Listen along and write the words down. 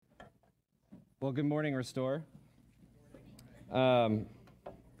Well, good morning, Restore. I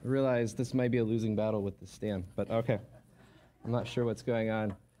realize this might be a losing battle with the stand, but okay. I'm not sure what's going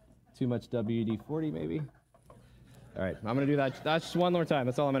on. Too much WD-40 maybe? All right, I'm going to do that. That's just one more time.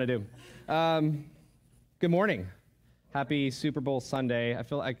 That's all I'm going to do. Good morning. Happy Super Bowl Sunday. I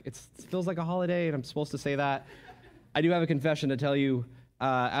feel like it feels like a holiday, and I'm supposed to say that. I do have a confession to tell you.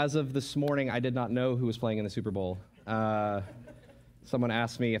 As of this morning, I did not know who was playing in the Super Bowl. Someone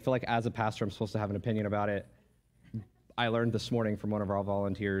asked me, I feel like as a pastor, I'm supposed to have an opinion about it. I learned this morning from one of our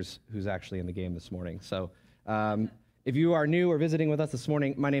volunteers who's actually in the game this morning. So if you are new or visiting with us this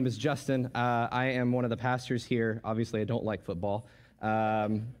morning, my name is Justin. I am one of the pastors here. Obviously, I don't like football,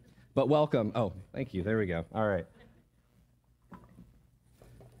 but welcome. Oh, thank you. There we go. All right.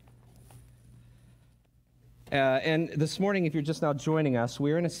 And this morning, if you're just now joining us,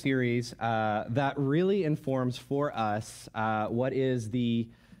 we're in a series that really informs for us what is the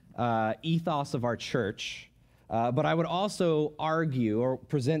ethos of our church. But I would also argue or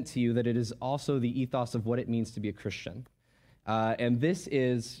present to you that it is also the ethos of what it means to be a Christian. And this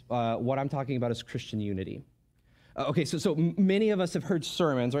is what I'm talking about as Christian unity. Okay, so many of us have heard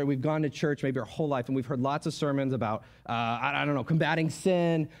sermons, right? We've gone to church maybe our whole life, and we've heard lots of sermons about, I don't know, combating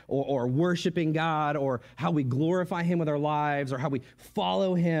sin or worshiping God or how we glorify Him with our lives or how we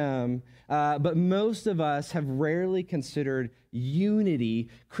follow Him. But most of us have rarely considered unity,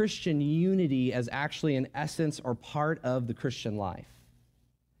 Christian unity, as actually an essence or part of the Christian life.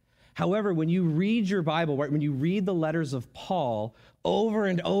 However, when you read your Bible, right, when you read the letters of Paul over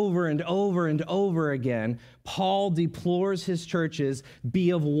and over and over and over again, Paul deplores his churches,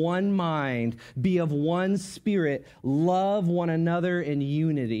 be of one mind, be of one spirit, love one another in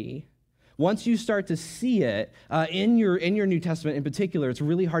unity. Once you start to see it in your New Testament in particular, it's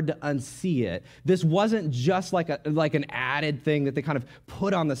really hard to unsee it. This wasn't just like an added thing that they kind of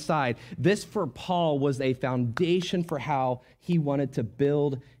put on the side. This, for Paul, was a foundation for how he wanted to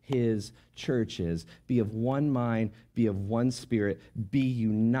build his churches. Be of one mind, be of one spirit, be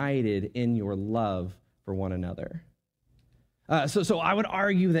united in your love for one another. So I would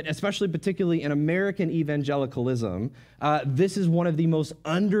argue that, especially particularly in American evangelicalism, this is one of the most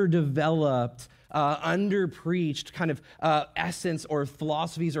underdeveloped, underpreached kind of essence or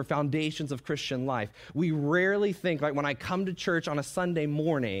philosophies or foundations of Christian life. We rarely think, like when I come to church on a Sunday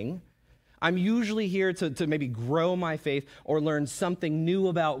morning, I'm usually here to maybe grow my faith or learn something new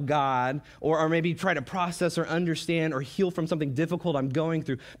about God or maybe try to process or understand or heal from something difficult I'm going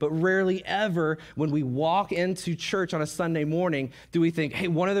through. But rarely ever when we walk into church on a Sunday morning do we think, hey,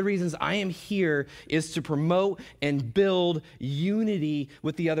 one of the reasons I am here is to promote and build unity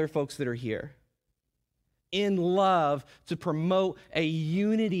with the other folks that are here. In love, to promote a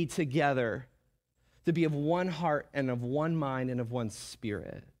unity together, to be of one heart and of one mind and of one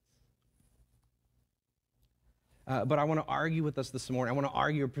spirit. But I want to argue with us this morning. I want to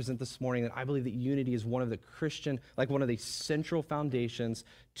argue or present this morning that I believe that unity is one of the Christian, like one of the central foundations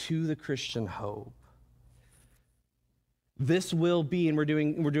to the Christian hope. This will be, and we're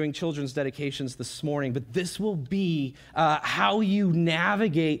doing children's dedications this morning, but this will be how you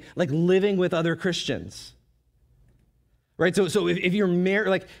navigate like living with other Christians. Right, so if you're married,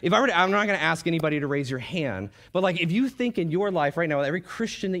 like if I were to, I'm not going to ask anybody to raise your hand, but like if you think in your life right now, every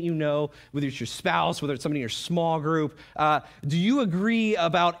Christian that you know, whether it's your spouse, whether it's somebody in your small group, do you agree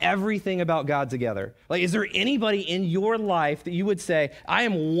about everything about God together? Like, is there anybody in your life that you would say, I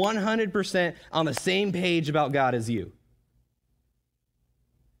am 100% on the same page about God as you?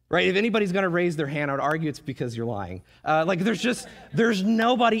 Right? If anybody's going to raise their hand, I would argue it's because you're lying. There's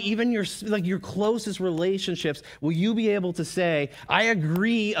nobody, even your closest relationships, will you be able to say, I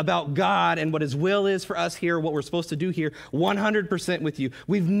agree about God and what His will is for us here, what we're supposed to do here, 100% with you.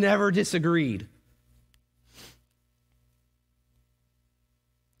 We've never disagreed.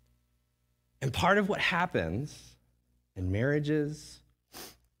 And part of what happens in marriages,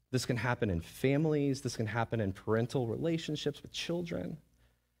 this can happen in families, this can happen in parental relationships with children,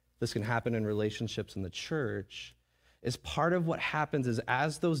 this can happen in relationships in the church, is part of what happens is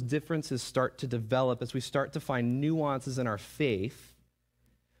as those differences start to develop, as we start to find nuances in our faith,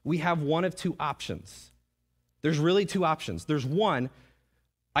 we have one of two options. There's really two options. There's one,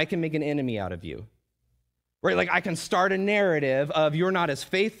 I can make an enemy out of you. Right? Like I can start a narrative of you're not as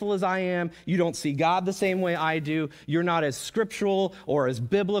faithful as I am, you don't see God the same way I do, you're not as scriptural or as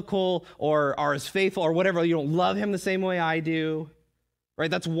biblical or are as faithful or whatever, you don't love Him the same way I do. Right?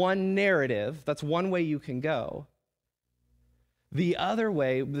 That's one narrative. That's one way you can go. The other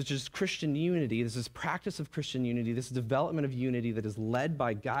way, which is Christian unity, this is practice of Christian unity, this development of unity that is led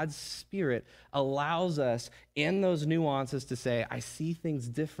by God's Spirit, allows us in those nuances to say, I see things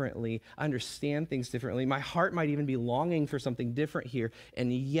differently, I understand things differently. My heart might even be longing for something different here,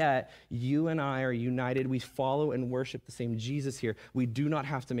 and yet you and I are united. We follow and worship the same Jesus here. We do not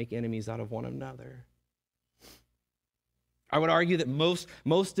have to make enemies out of one another. I would argue that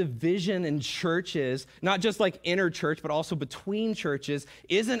most division in churches, not just like inner church, but also between churches,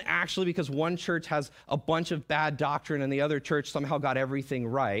 isn't actually because one church has a bunch of bad doctrine and the other church somehow got everything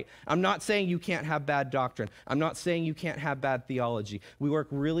right. I'm not saying you can't have bad doctrine. I'm not saying you can't have bad theology. We work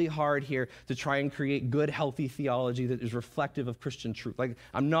really hard here to try and create good, healthy theology that is reflective of Christian truth. Like,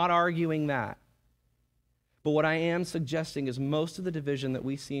 I'm not arguing that. But what I am suggesting is most of the division that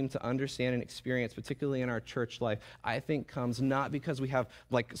we seem to understand and experience, particularly in our church life, I think comes not because we have,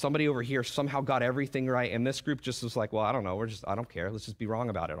 like, somebody over here somehow got everything right, and this group just was like, well, I don't know, I don't care, let's just be wrong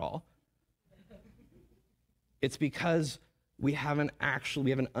about it all. It's because we have an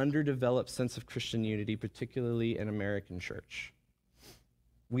underdeveloped sense of Christian unity, particularly in American church.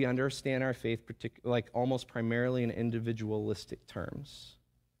 We understand our faith like almost primarily in individualistic terms.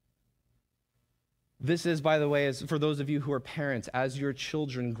 This is, by the way, as for those of you who are parents, as your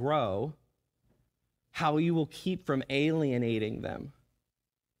children grow, how you will keep from alienating them.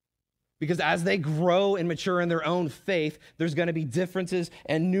 Because as they grow and mature in their own faith, there's going to be differences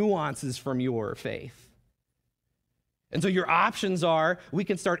and nuances from your faith. And so your options are, we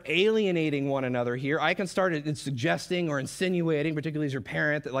can start alienating one another here. I can start suggesting or insinuating, particularly as your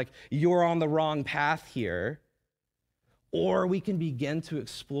parent, that like you're on the wrong path here. Or we can begin to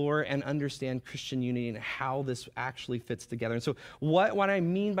explore and understand Christian unity and how this actually fits together. And so what I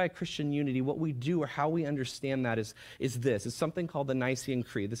mean by Christian unity, what we do or how we understand that is this. It's something called the Nicene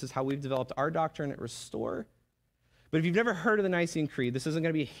Creed. This is how we've developed our doctrine at Restore. But if you've never heard of the Nicene Creed, this isn't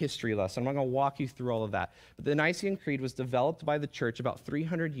going to be a history lesson. I'm not going to walk you through all of that. But the Nicene Creed was developed by the church about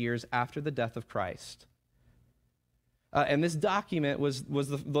 300 years after the death of Christ. And this document was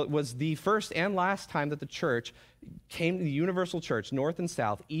the first and last time that the church came, the universal church, north and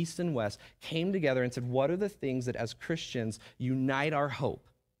south, east and west, came together and said, what are the things that as Christians unite our hope?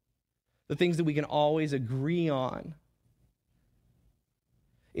 The things that we can always agree on.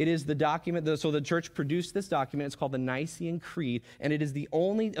 It is the document, so the church produced this document. It's called the Nicene Creed, and it is the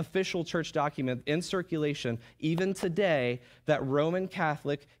only official church document in circulation, even today, that Roman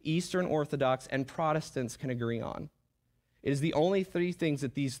Catholic, Eastern Orthodox, and Protestants can agree on. It is the only three things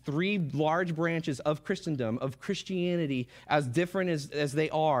that these three large branches of Christendom, of Christianity, as different as they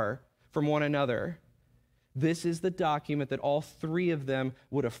are from one another, this is the document that all three of them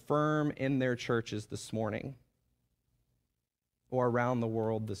would affirm in their churches this morning or around the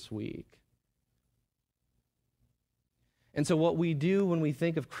world this week. And so what we do when we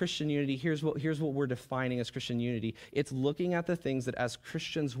think of Christian unity, here's what we're defining as Christian unity. It's looking at the things that as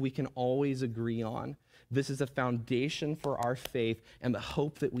Christians we can always agree on. This is a foundation for our faith and the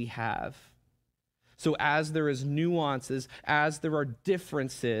hope that we have. So as there is nuances, as there are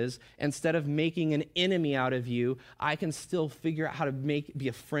differences, instead of making an enemy out of you, I can still figure out how to be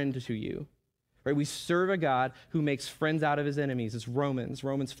a friend to you. Right? We serve a God who makes friends out of his enemies. It's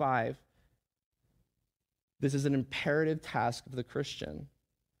Romans 5. This is an imperative task of the Christian.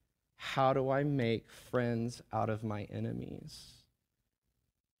 How do I make friends out of my enemies?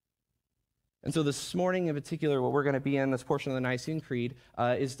 And so this morning in particular, what we're going to be in, this portion of the Nicene Creed,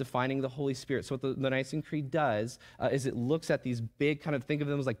 is defining the Holy Spirit. So what the Nicene Creed does is it looks at these big, kind of think of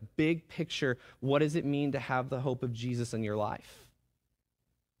them as like big picture, what does it mean to have the hope of Jesus in your life?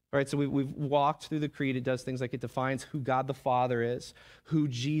 All right, so we've walked through the Creed. It does things like it defines who God the Father is, who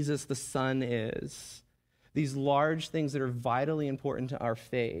Jesus the Son is. These large things that are vitally important to our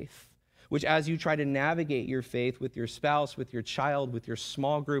faith, which as you try to navigate your faith with your spouse, with your child, with your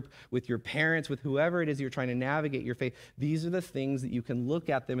small group, with your parents, with whoever it is you're trying to navigate your faith, these are the things that you can look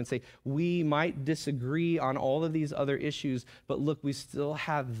at them and say, we might disagree on all of these other issues, but look, we still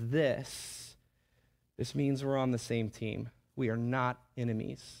have this. This means we're on the same team. We are not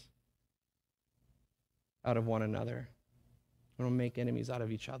enemies out of one another. We don't make enemies out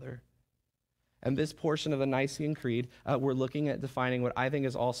of each other. And this portion of the Nicene Creed, we're looking at defining what I think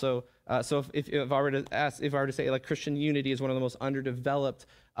is also, so if I were to say like Christian unity is one of the most underdeveloped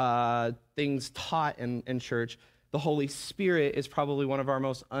things taught in church, the Holy Spirit is probably one of our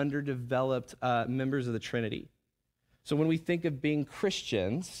most underdeveloped members of the Trinity. So when we think of being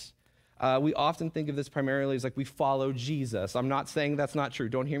Christians, we often think of this primarily as like we follow Jesus. I'm not saying that's not true.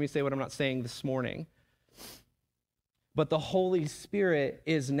 Don't hear me say what I'm not saying this morning. But the Holy Spirit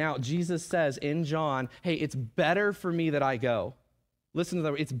is now, Jesus says in John, hey, it's better for me that I go. Listen to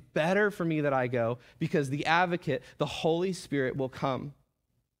that. It's better for me that I go because the advocate, the Holy Spirit, will come.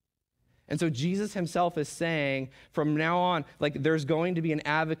 And so Jesus himself is saying from now on, like there's going to be an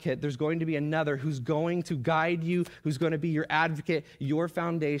advocate, there's going to be another who's going to guide you, who's going to be your advocate, your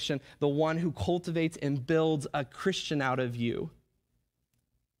foundation, the one who cultivates and builds a Christian out of you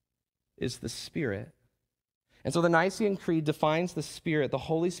is the Spirit. And so the Nicene Creed defines the Spirit, the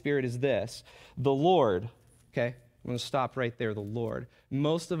Holy Spirit is this, the Lord, okay? I'm going to stop right there, the Lord.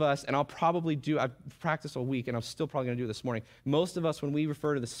 Most of us, and I've practiced a week, and I'm still probably going to do it this morning. Most of us, when we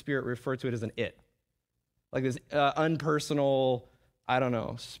refer to the Spirit, we refer to it as an it. Like this unpersonal,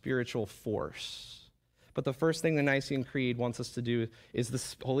 spiritual force. But the first thing the Nicene Creed wants us to do is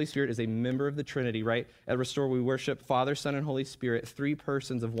the Holy Spirit is a member of the Trinity, right? At Restore, we worship Father, Son, and Holy Spirit, three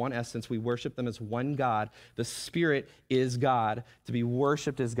persons of one essence. We worship them as one God. The Spirit is God, to be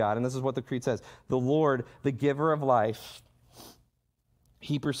worshiped as God. And this is what the Creed says. The Lord, the giver of life,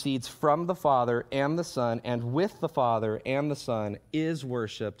 he proceeds from the Father and the Son, and with the Father and the Son is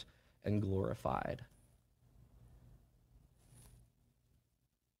worshiped and glorified.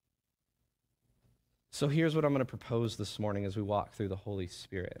 So here's what I'm going to propose this morning as we walk through the Holy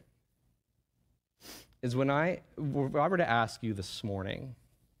Spirit. Is if I were to ask you this morning,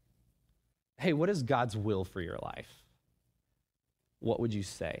 hey, what is God's will for your life? What would you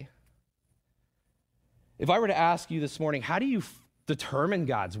say? If I were to ask you this morning, how do you determine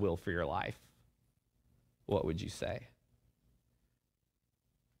God's will for your life? What would you say?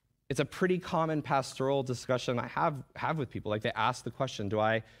 It's a pretty common pastoral discussion I have with people. Like they ask the question, do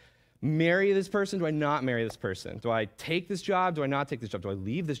I marry this person? Do I not marry this person? Do I take this job? Do I not take this job? Do I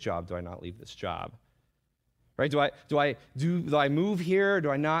leave this job? Do I not leave this job? Right? Do I move here? Do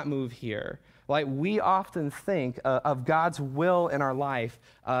I not move here? Like we often think of God's will in our life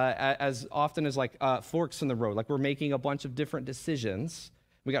as often as like forks in the road. Like we're making a bunch of different decisions.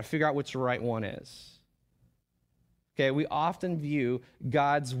 We got to figure out which the right one is. Okay, we often view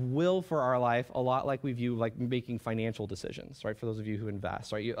God's will for our life a lot like we view like making financial decisions, right? For those of you who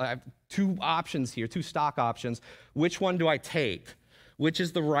invest, right? I have two options here, two stock options. Which one do I take? Which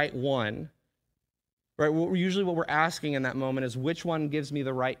is the right one? Right? Usually what we're asking in that moment is which one gives me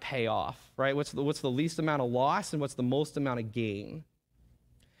the right payoff, right? What's the least amount of loss and what's the most amount of gain?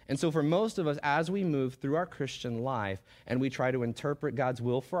 And so for most of us, as we move through our Christian life and we try to interpret God's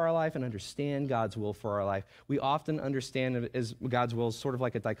will for our life and understand God's will for our life, we often understand it as God's will is sort of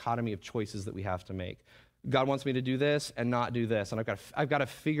like a dichotomy of choices that we have to make. God wants me to do this and not do this, and I've got to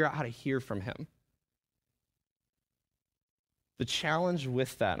figure out how to hear from him. The challenge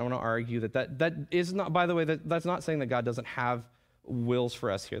with that, and I want to argue that is not, by the way, that's not saying that God doesn't have wills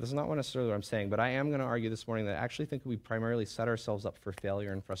for us here. This is not necessarily what I'm saying, but I am going to argue this morning that I actually think we primarily set ourselves up for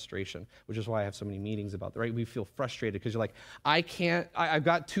failure and frustration, which is why I have so many meetings about that, right? We feel frustrated because you're like, I've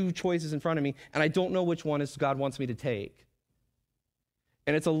got two choices in front of me, and I don't know which one is God wants me to take.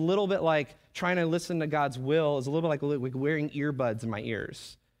 And it's a little bit like trying to listen to God's will is a little bit like wearing earbuds in my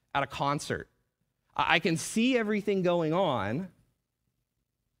ears at a concert. I can see everything going on.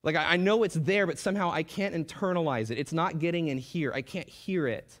 Like, I know it's there, but somehow I can't internalize it. It's not getting in here. I can't hear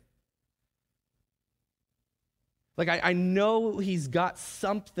it. Like, I know he's got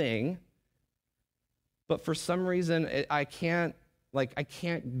something, but for some reason, I can't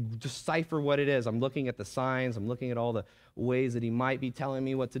decipher what it is. I'm looking at the signs. I'm looking at all the ways that he might be telling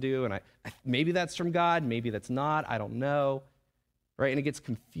me what to do, and maybe that's from God. Maybe that's not. I don't know, right? And it gets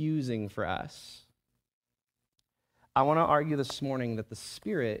confusing for us. I want to argue this morning that the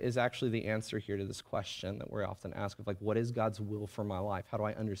Spirit is actually the answer here to this question that we're often asked of, like, what is God's will for my life? How do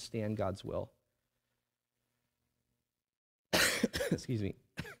I understand God's will? Excuse me.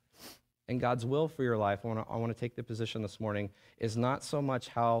 And God's will for your life, I want to take the position this morning, is not so much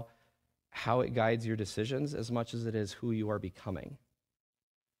how it guides your decisions as much as it is who you are becoming.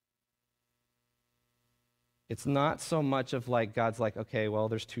 It's not so much of like God's like, okay, well,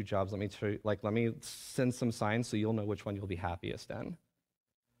 there's two jobs. Let me send some signs so you'll know which one you'll be happiest in.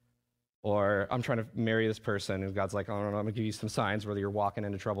 Or I'm trying to marry this person, and God's like, oh, no, I'm going to give you some signs whether you're walking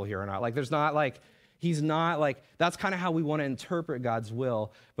into trouble here or not. Like, he's not like, that's kind of how we want to interpret God's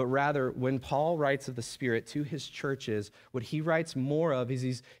will. But rather, when Paul writes of the Spirit to his churches, what he writes more of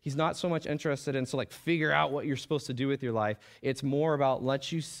is he's not so much interested in, figure out what you're supposed to do with your life. It's more about,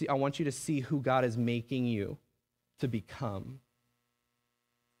 I want you to see who God is making you to become.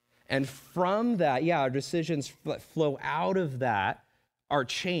 And from that, our decisions that flow out of that are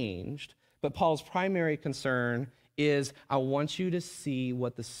changed. But Paul's primary concern is, I want you to see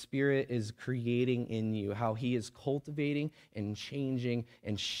what the Spirit is creating in you, how he is cultivating and changing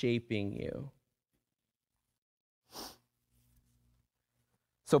and shaping you.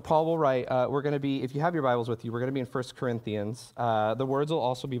 So Paul will write, we're going to be, if you have your Bibles with you, we're going to be in 1 Corinthians. The words will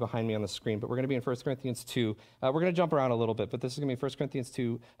also be behind me on the screen, but we're going to be in 1 Corinthians 2. We're going to jump around a little bit, but this is going to be 1 Corinthians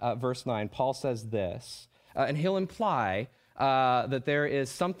 2, verse 9. Paul says this, and he'll imply that there is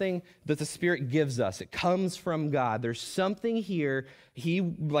something that the Spirit gives us. It comes from God. There's something here he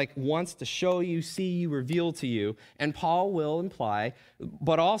wants to show you, see you, reveal to you. And Paul will imply,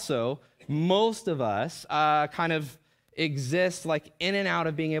 but also most of us kind of exist in and out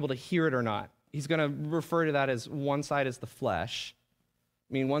of being able to hear it or not. He's going to refer to that as one side is the flesh.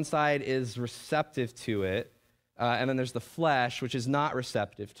 I mean, one side is receptive to it, and then there's the flesh, which is not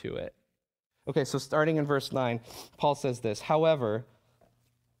receptive to it. Okay, so starting in verse 9, Paul says this, however,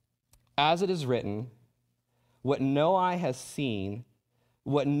 as it is written, what no eye has seen,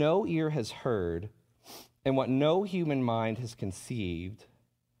 what no ear has heard, and what no human mind has conceived,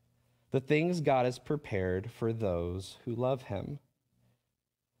 the things God has prepared for those who love him.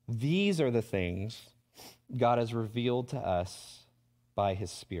 These are the things God has revealed to us by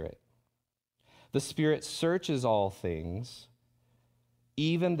his Spirit. The Spirit searches all things,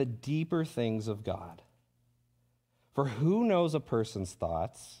 even the deeper things of God. For who knows a person's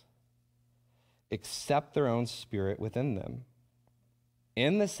thoughts except their own spirit within them?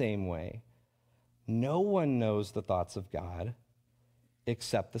 In the same way, no one knows the thoughts of God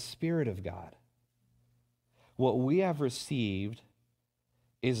except the Spirit of God. What we have received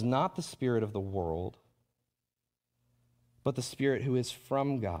is not the spirit of the world, but the Spirit who is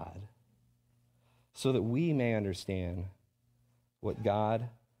from God, so that we may understand what God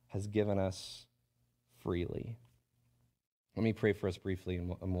has given us freely. Let me pray for us briefly,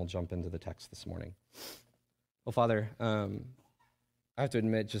 and we'll jump into the text this morning. Well, Father, I have to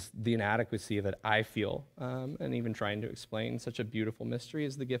admit just the inadequacy that I feel, and even trying to explain such a beautiful mystery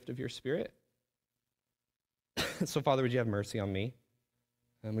is the gift of your Spirit. So, Father, would you have mercy on me?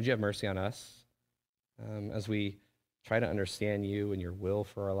 Would you have mercy on us as we try to understand you and your will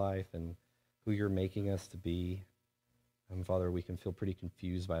for our life and who you're making us to be? Father, we can feel pretty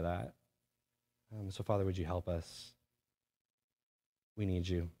confused by that. So, Father, would you help us? We need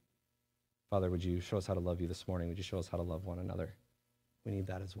you. Father, would you show us how to love you this morning? Would you show us how to love one another? We need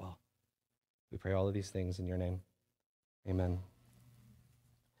that as well. We pray all of these things in your name. Amen.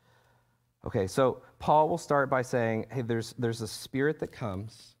 Okay, so Paul will start by saying, hey, there's a Spirit that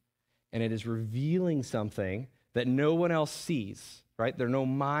comes, and it is revealing something that no one else sees, right? There no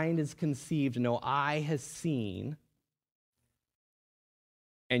mind is conceived, no eye has seen,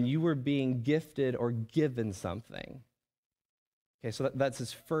 and you were being gifted or given something. Okay, so that's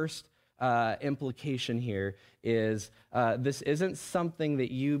his first implication here is this isn't something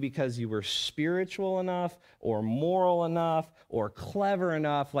that you, because you were spiritual enough or moral enough or clever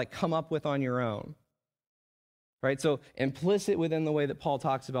enough, come up with on your own. Right? So implicit within the way that Paul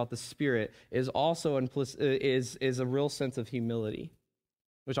talks about the Spirit is also is a real sense of humility,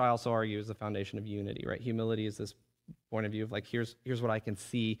 which I also argue is the foundation of unity, right? Humility is this point of view of here's what I can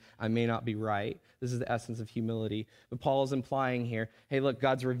see. I may not be right. This is the essence of humility. But Paul is implying here, hey, look,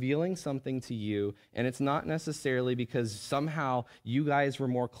 God's revealing something to you, and it's not necessarily because somehow you guys were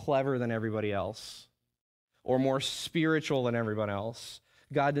more clever than everybody else or more spiritual than everyone else.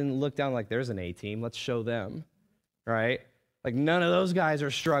 God didn't look down there's an A team. Let's show them, right? None of those guys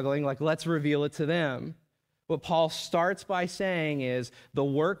are struggling. Let's reveal it to them. What Paul starts by saying is the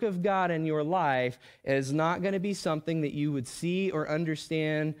work of God in your life is not going to be something that you would see or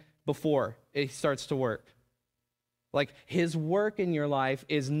understand before it starts to work. His work in your life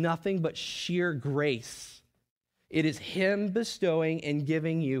is nothing but sheer grace. It is him bestowing and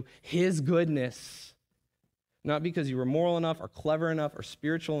giving you his goodness, not because you were moral enough or clever enough or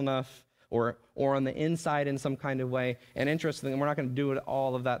spiritual enough or on the inside in some kind of way. And interestingly, we're not going to do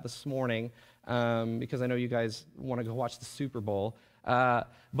all of that this morning, because I know you guys want to go watch the Super Bowl.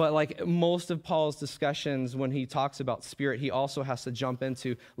 But most of Paul's discussions, when he talks about Spirit, he also has to jump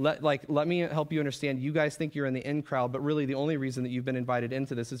into, let me help you understand, you guys think you're in the in crowd, but really the only reason that you've been invited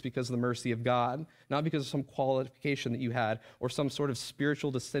into this is because of the mercy of God, not because of some qualification that you had or some sort of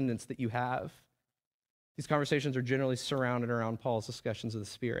spiritual descendants that you have. These conversations are generally surrounded around Paul's discussions of the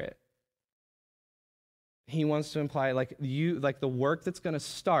Spirit. He wants to imply the work that's going to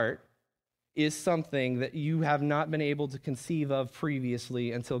start is something that you have not been able to conceive of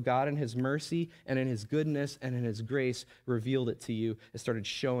previously until God in his mercy and in his goodness and in his grace revealed it to you and started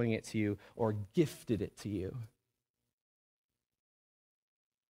showing it to you or gifted it to you.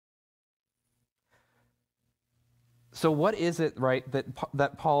 So what is it, right,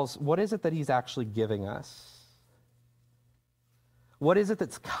 what is it that he's actually giving us? What is it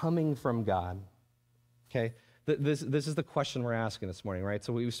that's coming from God? Okay, this is the question we're asking this morning, right?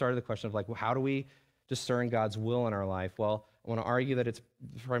 So we started the question of like, well, how do we discern God's will in our life? Well, I want to argue that it's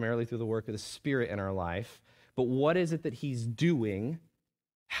primarily through the work of the Spirit in our life. But what is it that he's doing?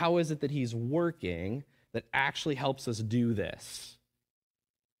 How is it that he's working that actually helps us do this?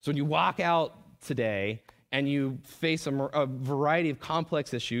 So when you walk out today and you face a variety of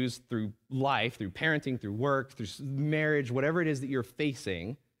complex issues through life, through parenting, through work, through marriage, whatever it is that you're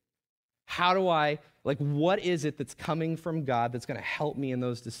facing, what is it that's coming from God that's going to help me in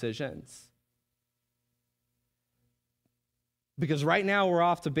those decisions? Because right now we're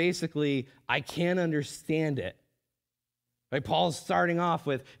off to basically, I can't understand it. Right? Paul's starting off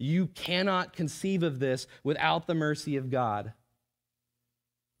with, you cannot conceive of this without the mercy of God.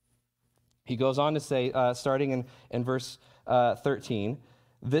 He goes on to say, starting in verse 13,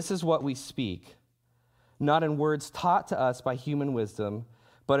 this is what we speak, not in words taught to us by human wisdom,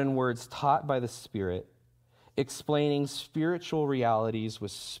 but in words taught by the Spirit, explaining spiritual realities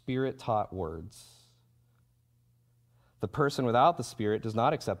with Spirit-taught words. The person without the Spirit does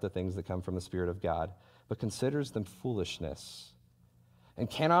not accept the things that come from the Spirit of God, but considers them foolishness, and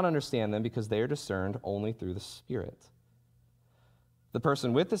cannot understand them because they are discerned only through the Spirit. The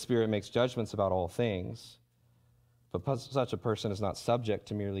person with the Spirit makes judgments about all things, but such a person is not subject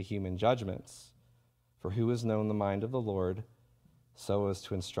to merely human judgments. For who has known the mind of the Lord so as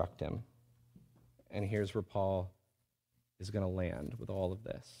to instruct him? And here's where Paul is going to land with all of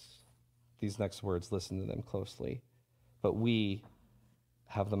this. These next words, listen to them closely. But we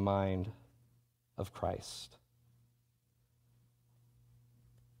have the mind of Christ.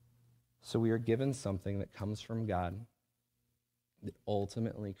 So we are given something that comes from God that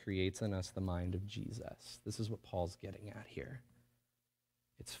ultimately creates in us the mind of Jesus. This is what Paul's getting at here.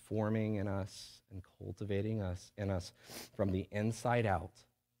 It's forming in us and cultivating us in us from the inside out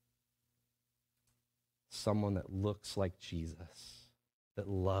someone that looks like Jesus, that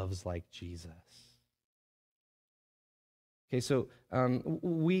loves like Jesus. Okay, so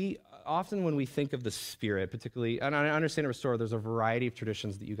we often, when we think of the Spirit, particularly, and I understand at Restore, there's a variety of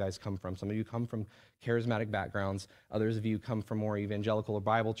traditions that you guys come from. Some of you come from charismatic backgrounds. Others of you come from more evangelical or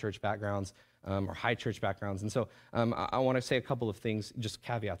Bible church backgrounds or high church backgrounds. And so I want to say a couple of things, just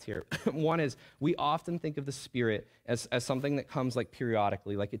caveats here. One is we often think of the Spirit as something that comes like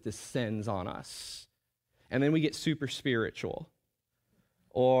periodically, like it descends on us. And then we get super spiritual.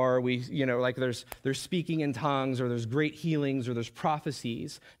 Or there's speaking in tongues, or there's great healings, or there's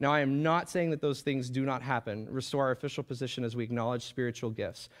prophecies. Now, I am not saying that those things do not happen. Restore, our official position is we acknowledge spiritual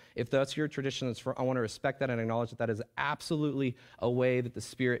gifts. If that's your tradition, I want to respect that and acknowledge that that is absolutely a way that the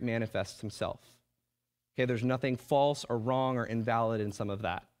Spirit manifests himself. Okay, there's nothing false or wrong or invalid in some of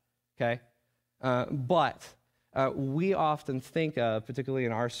that. Okay? But we often think of, particularly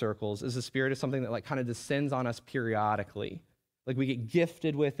in our circles, as the Spirit is something that kind of descends on us periodically. Like we get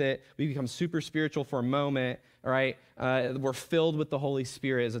gifted with it. We become super spiritual for a moment, all right? We're filled with the Holy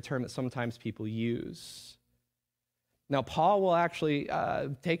Spirit is a term that sometimes people use. Now, Paul will actually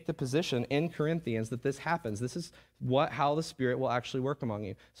take the position in Corinthians that this happens. This is how the Spirit will actually work among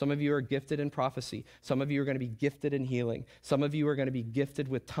you. Some of you are gifted in prophecy. Some of you are going to be gifted in healing. Some of you are going to be gifted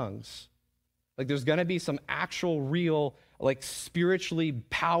with tongues. Like there's going to be some actual, real, spiritually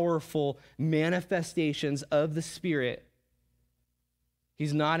powerful manifestations of the Spirit.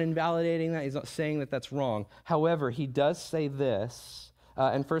 He's not invalidating that. He's not saying that that's wrong. However, he does say this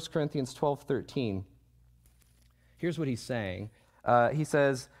in 1 Corinthians 12:13. Here's what he's saying. He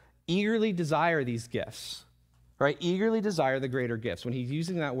says, eagerly desire these gifts, right? Eagerly desire the greater gifts. When he's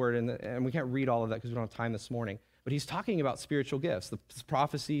using that word, and we can't read all of that because we don't have time this morning, but he's talking about spiritual gifts, the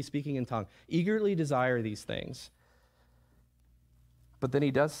prophecy, speaking in tongue. Eagerly desire these things. But then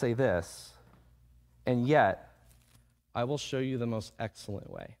he does say this, and yet, I will show you the most excellent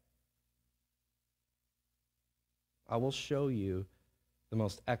way. I will show you the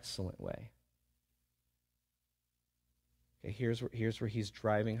most excellent way. Okay, here's where he's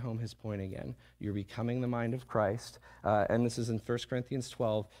driving home his point again. You're becoming the mind of Christ, and this is in 1 Corinthians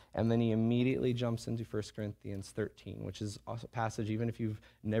 12, and then he immediately jumps into 1 Corinthians 13, which is a passage, even if you've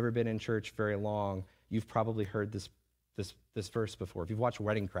never been in church very long, you've probably heard this verse before. If you've watched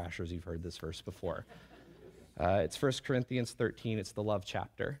Wedding Crashers, you've heard this verse before. It's 1 Corinthians 13. It's the love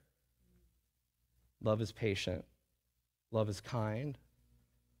chapter. Love is patient. Love is kind.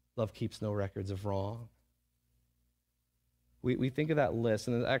 Love keeps no records of wrong. We think of that list,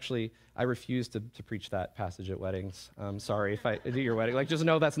 and actually, I refuse to preach that passage at weddings. Sorry if I do your wedding. Just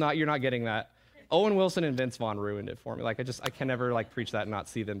know you're not getting that. Owen Wilson and Vince Vaughn ruined it for me. I can never preach that and not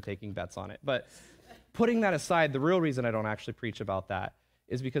see them taking bets on it. But putting that aside, the real reason I don't actually preach about that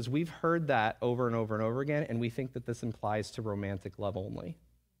is because we've heard that over and over and over again, and we think that this implies to romantic love only.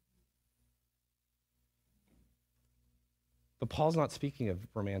 But Paul's not speaking of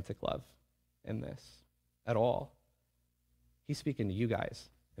romantic love in this at all. He's speaking to you guys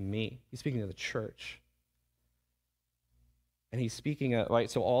and me. He's speaking to the church. And he's speaking,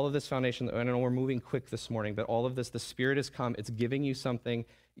 right, so all of this foundation, I know we're moving quick this morning, but all of this, the Spirit has come, it's giving you something,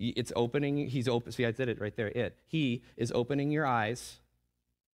 it's opening, see, I did it right there, He is opening your eyes.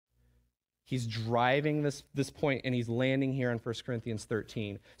 He's driving this point, and he's landing here in 1 Corinthians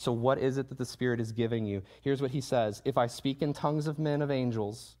 13. So what is it that the Spirit is giving you? Here's what he says: if I speak in tongues of men, of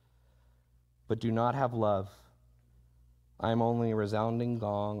angels, but do not have love, I am only a resounding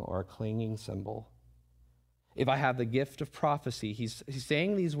gong or a clanging cymbal. If I have the gift of prophecy, he's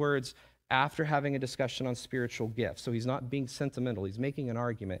saying these words after having a discussion on spiritual gifts. So he's not being sentimental. He's making an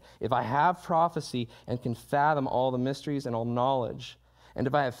argument. If I have prophecy and can fathom all the mysteries and all knowledge, and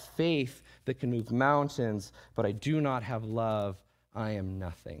if I have faith that can move mountains, but I do not have love, I am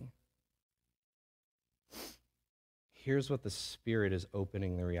nothing. Here's what the Spirit is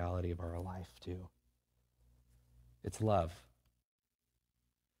opening the reality of our life to. It's love.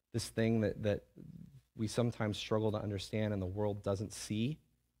 This thing that we sometimes struggle to understand and the world doesn't see.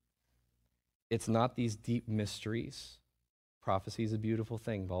 It's not these deep mysteries. Prophecy is a beautiful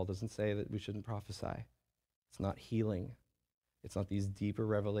thing. Paul doesn't say that we shouldn't prophesy. It's not healing. It's not these deeper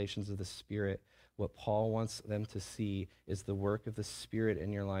revelations of the Spirit. What Paul wants them to see is the work of the Spirit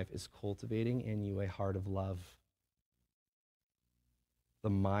in your life is cultivating in you a heart of love. The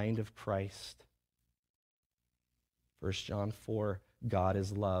mind of Christ. 1 John 4, God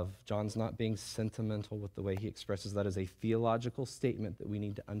is love. John's not being sentimental with the way he expresses that as a theological statement that we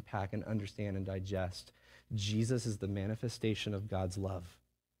need to unpack and understand and digest. Jesus is the manifestation of God's love.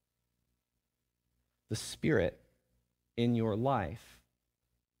 The Spirit in your life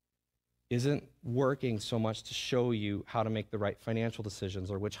isn't working so much to show you how to make the right financial decisions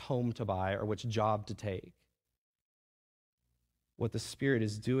or which home to buy or which job to take. What the Spirit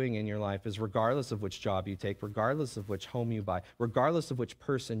is doing in your life is, regardless of which job you take, regardless of which home you buy, regardless of which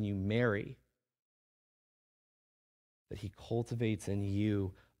person you marry, that he cultivates in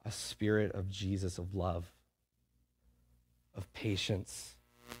you a spirit of Jesus, of love, of patience,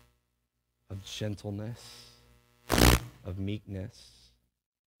 of gentleness, of meekness.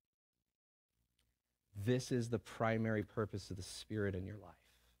 This is the primary purpose of the Spirit in your life.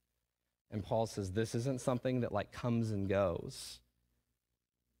 And Paul says this isn't something that like comes and goes.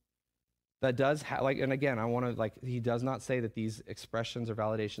 That does and again, he does not say that these expressions or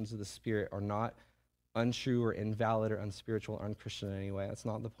validations of the Spirit are not untrue or invalid or unspiritual or unchristian in any way. That's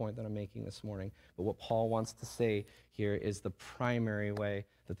not the point that I'm making this morning. But what Paul wants to say here is the primary way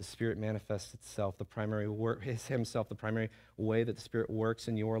that the Spirit manifests itself, the primary work is himself, the primary way that the Spirit works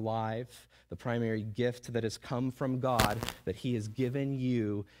in your life, the primary gift that has come from God that he has given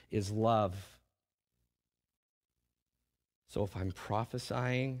you is love. So if I'm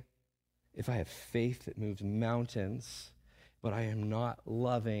prophesying, if I have faith that moves mountains, but I am not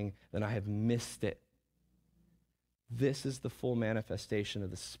loving, then I have missed it. This is the full manifestation of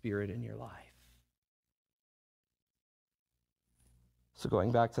the Spirit in your life. So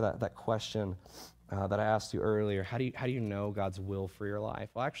going back to that question that I asked you earlier, how do you know God's will for your life?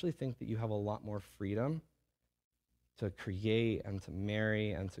 Well, I actually think that you have a lot more freedom to create and to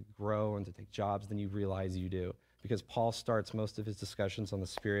marry and to grow and to take jobs than you realize you do. Because Paul starts most of his discussions on the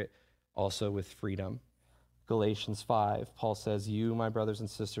Spirit also with freedom. Galatians 5, Paul says, you, my brothers and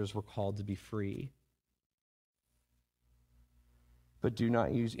sisters, were called to be free. But do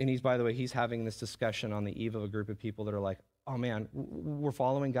not use, and he's having this discussion on the eve of a group of people that are like, oh man, we're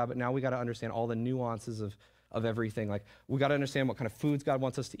following God, but now we got to understand all the nuances of everything. Like, we got to understand what kind of foods God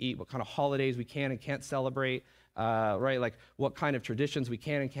wants us to eat, what kind of holidays we can and can't celebrate, right? Like, what kind of traditions we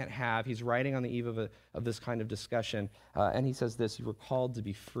can and can't have. He's writing on the eve of this kind of discussion, and he says this: you were called to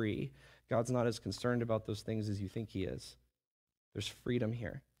be free. God's not as concerned about those things as you think he is. There's freedom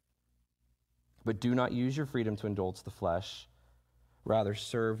here. But do not use your freedom to indulge the flesh. Rather,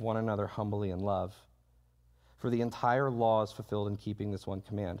 serve one another humbly in love. For the entire law is fulfilled in keeping this one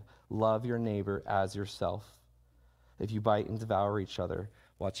command: love your neighbor as yourself. If you bite and devour each other,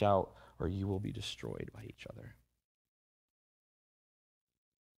 watch out, or you will be destroyed by each other.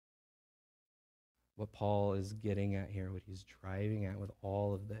 What Paul is getting at here, what he's driving at with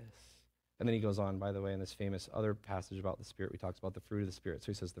all of this. And then he goes on, by the way, in this famous other passage about the Spirit, we talked about the fruit of the Spirit.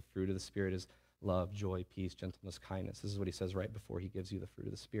 So he says the fruit of the Spirit is love, joy, peace, gentleness, kindness. This is what he says right before he gives you the fruit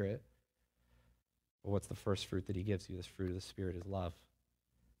of the Spirit. Well, what's the first fruit that he gives you? This fruit of the Spirit is love.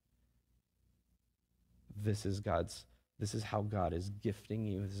 This is God's This is how God is gifting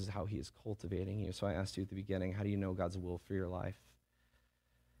you. This is how he is cultivating you. So I asked you at the beginning, how do you know God's will for your life?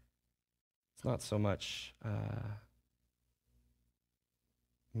 It's not so much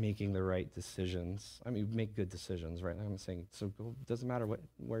making the right decisions. I mean, make good decisions, right? I'm saying, so it doesn't matter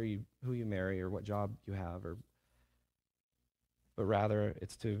who you marry or what job you have, but rather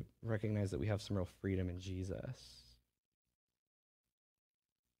it's to recognize that we have some real freedom in Jesus.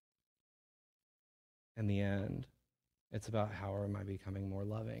 In the end, it's about how am I becoming more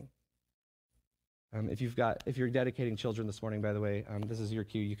loving. If you're dedicating children this morning, by the way, this is your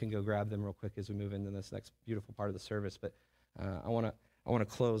cue. You can go grab them real quick as we move into this next beautiful part of the service. But I want to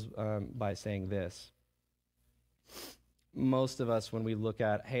close by saying this. Most of us, when we look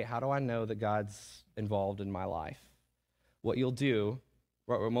at, hey, how do I know that God's involved in my life? What you'll do,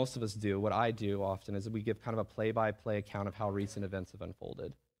 what most of us do, what I do often, is we give kind of a play-by-play account of how recent events have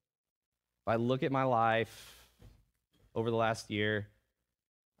unfolded. If I look at my life over the last year,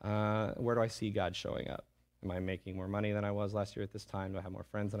 where do I see God showing up? Am I making more money than I was last year at this time? Do I have more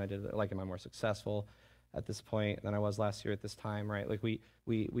friends than I did? Like, am I more successful at this point than I was last year at this time, right? Like, we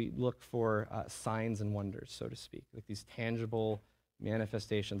look for signs and wonders, so to speak, like these tangible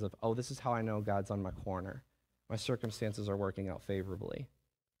manifestations of, oh, this is how I know God's on my corner. My circumstances are working out favorably.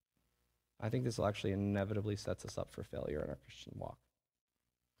 I think this will actually inevitably sets us up for failure in our Christian walk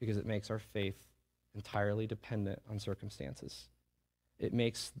because it makes our faith entirely dependent on circumstances. It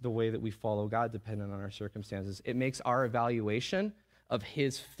makes the way that we follow God dependent on our circumstances. It makes our evaluation of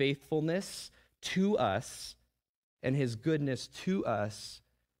his faithfulness to us and his goodness to us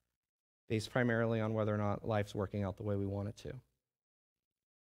based primarily on whether or not life's working out the way we want it to.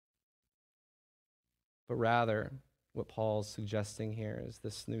 But rather, what Paul's suggesting here is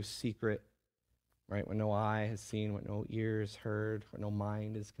this new secret, right? What no eye has seen, what no ear has heard, what no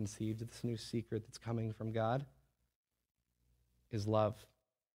mind has conceived, this new secret that's coming from God is love.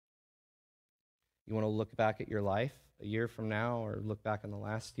 You want to look back at your life a year from now or look back on the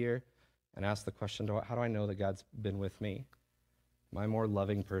last year and ask the question, how do I know that God's been with me? Am I a more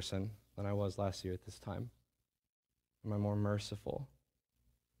loving person than I was last year at this time? Am I more merciful?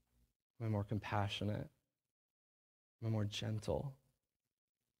 Am I more compassionate? Am I more gentle?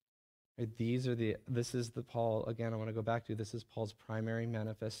 Right? This is Paul, again, I want to go back to, this is Paul's primary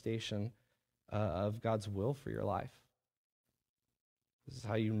manifestation of God's will for your life. This is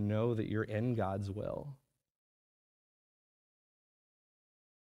how you know that you're in God's will.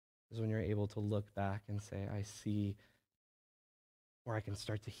 Is when you're able to look back and say, I see, or I can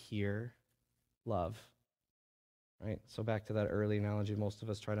start to hear love. Right? So back to that early analogy, most of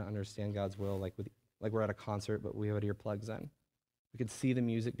us try to understand God's will like we're at a concert, but we have earplugs in. We can see the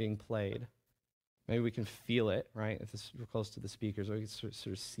music being played. Maybe we can feel it, right? If we're close to the speakers, or we can sort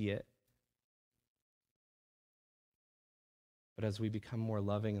of see it. But as we become more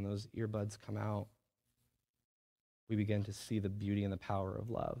loving and those earbuds come out, we begin to see the beauty and the power of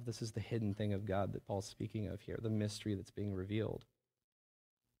love. This is the hidden thing of God that Paul's speaking of here, the mystery that's being revealed.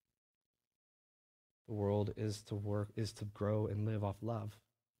 The world is to grow and live off love,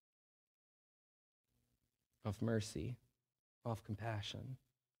 off mercy, off compassion.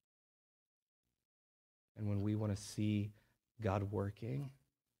 And when we want to see God working,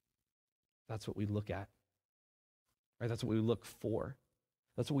 that's what we look at. Right? That's what we look for.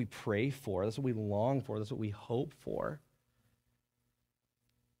 That's what we pray for. That's what we long for. That's what we hope for.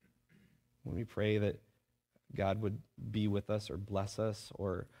 When we pray that God would be with us or bless us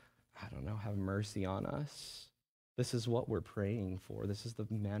or, I don't know, have mercy on us, this is what we're praying for. This is the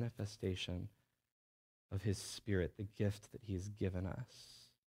manifestation of his Spirit, the gift that he has given us,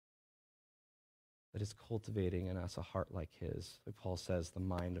 that is cultivating in us a heart like his. Like Paul says, the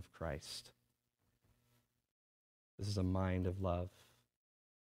mind of Christ. This is a mind of love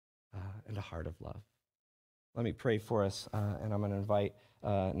and a heart of love. Let me pray for us, and I'm going to invite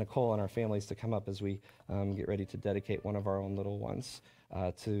Nicole and our families to come up as we get ready to dedicate one of our own little ones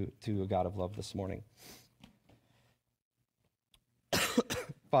to a God of love this morning.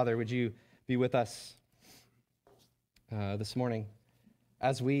 Father, would you be with us this morning?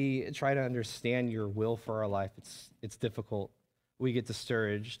 As we try to understand your will for our life, it's difficult. We get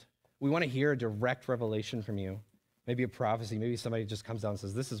discouraged. We want to hear a direct revelation from you. Maybe a prophecy. Maybe somebody just comes down and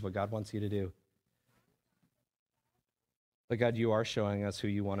says, this is what God wants you to do. But God, you are showing us who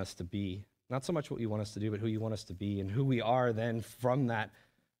you want us to be. Not so much what you want us to do, but who you want us to be. And who we are then from that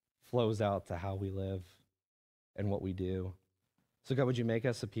flows out to how we live and what we do. So God, would you make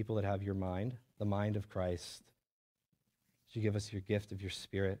us a people that have your mind, the mind of Christ? Would you give us your gift of your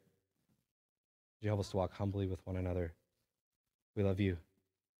Spirit? Would you help us to walk humbly with one another? We love you.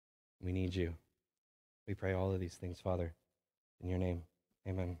 We need you. We pray all of these things, Father, In your name,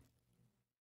 amen.